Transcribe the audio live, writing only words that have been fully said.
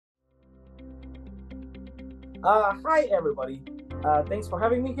Hi, everybody. Thanks for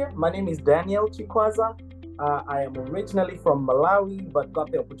having me here. My name is Daniel Chikhwaza. I am originally from Malawi, but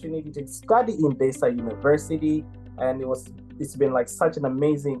got the opportunity to study in Daystar University, and it's been like such an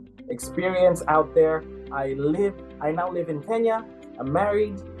amazing experience out there. I now live in Kenya. I'm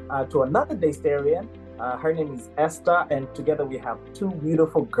married to another Daystarian. Her name is Esther, and together we have two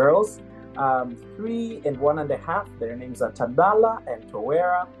beautiful girls, 3 and 1.5. Their names are Tadala and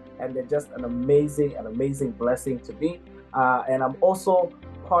Towera, and they're just an amazing blessing to me. And I'm also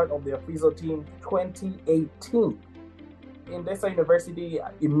part of the Afizo team 2018. In Desa University,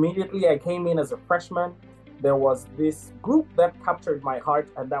 immediately I came in as a freshman. There was this group that captured my heart,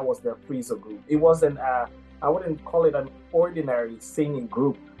 and that was the Afizo group. It wasn't, I wouldn't call it an ordinary singing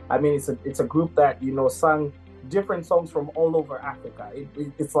group. I mean, it's a group that, sang different songs from all over Africa.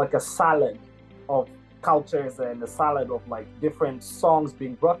 It's like a salad of cultures and a salad of like different songs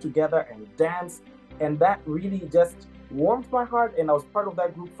being brought together and dance. And that really just warmed my heart. And I was part of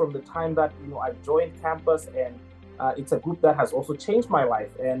that group from the time that, I joined campus. And it's a group that has also changed my life.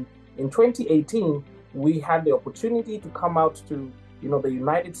 And in 2018, we had the opportunity to come out to, the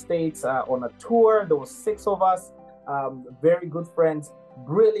United States on a tour. There was 6 of us, very good friends,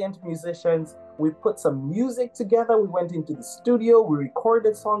 brilliant musicians. We put some music together. We went into the studio. We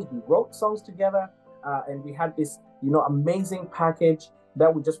recorded songs. We wrote songs together. And we had this, amazing package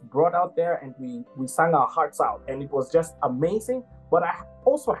that we just brought out there, and we sang our hearts out, and it was just amazing. But I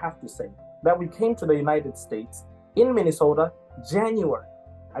also have to say that we came to the United States in Minnesota, January.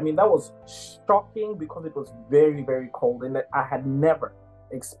 I mean, that was shocking because it was very, very cold, and I had never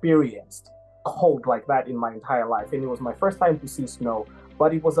experienced cold like that in my entire life. And it was my first time to see snow,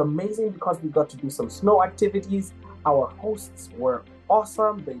 but it was amazing because we got to do some snow activities. Our hosts were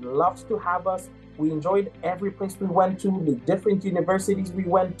awesome. They loved to have us. We enjoyed every place we went to, the different universities we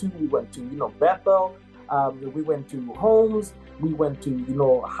went to. We went to, Bethel. We went to homes. We went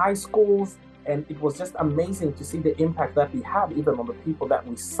to, high schools. And it was just amazing to see the impact that we had, even on the people that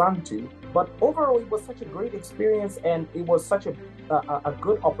we sung to. But overall, it was such a great experience, and it was such a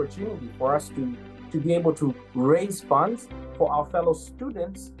good opportunity for us to be able to raise funds for our fellow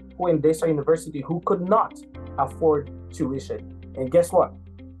students who in Daystar University who could not afford tuition. And guess what?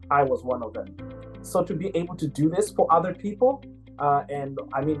 I was one of them. So to be able to do this for other people, and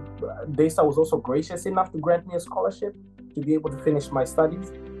I mean, Daystar was also gracious enough to grant me a scholarship to be able to finish my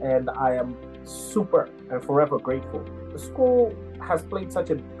studies, and I am super and forever grateful. The school has played such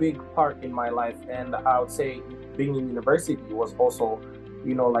a big part in my life, and I would say being in university was also,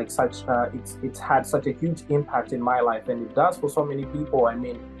 like such. It's had such a huge impact in my life, and it does for so many people. I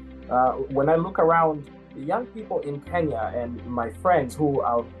mean, when I look around the young people in Kenya and my friends who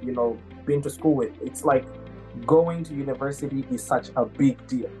I've, been to school with, it's like going to university is such a big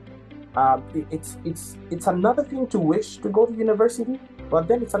deal. It's another thing to wish to go to university, but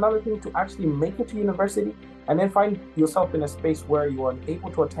then it's another thing to actually make it to university and then find yourself in a space where you are unable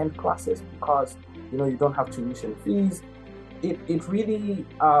to attend classes because you don't have tuition fees. It really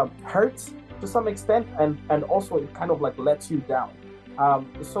hurts to some extent, and also it kind of like lets you down.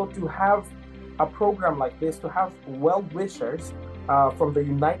 So to have a program like this, to have well wishers from the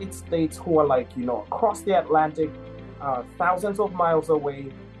United States who are like, across the Atlantic, thousands of miles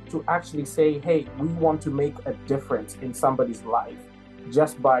away, to actually say, hey, we want to make a difference in somebody's life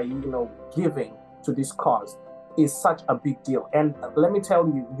just by, giving to this cause is such a big deal. And let me tell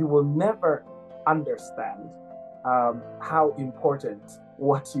you, you will never understand how important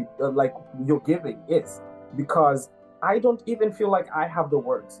what you like your giving is, because I don't even feel like I have the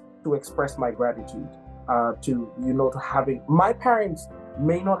words to express my gratitude to having my parents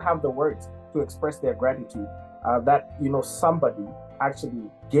may not have the words to express their gratitude that somebody actually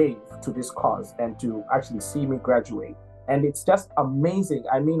gave to this cause and to actually see me graduate. And it's just amazing.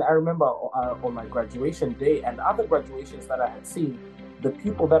 I mean, I remember on my graduation day and other graduations that I had seen, the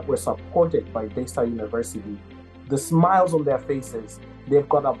people that were supported by Daystar University, the smiles on their faces. They've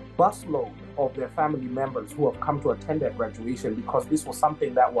got a busload of their family members who have come to attend their graduation because this was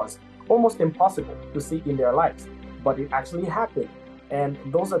something that was almost impossible to see in their lives, but it actually happened. And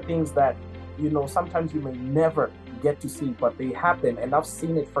those are things that, sometimes you may never get to see, but they happen. And I've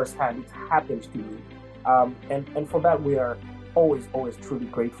seen it firsthand. It happened to me. And for that, we are always truly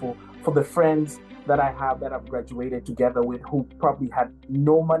grateful for the friends that I have that I've graduated together with who probably had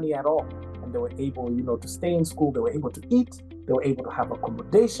no money at all. And they were able, to stay in school. They were able to eat. They were able to have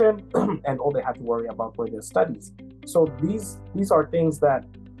accommodation, and all they had to worry about were their studies. So these are things that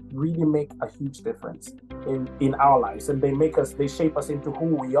really make a huge difference. in our lives, and they shape us into who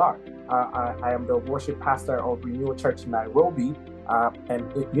we are. I am the worship pastor of Renewal Church in Nairobi,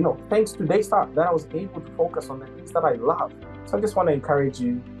 thanks to Daystar, that I was able to focus on the things that I love. So I just want to encourage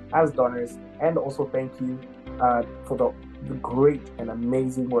you as donors, and also thank you for the great and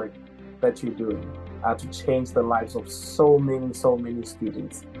amazing work that you're doing to change the lives of so many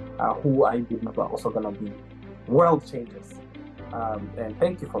students who I believe are also going to be world changers. And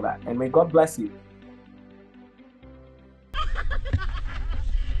thank you for that. And may God bless you.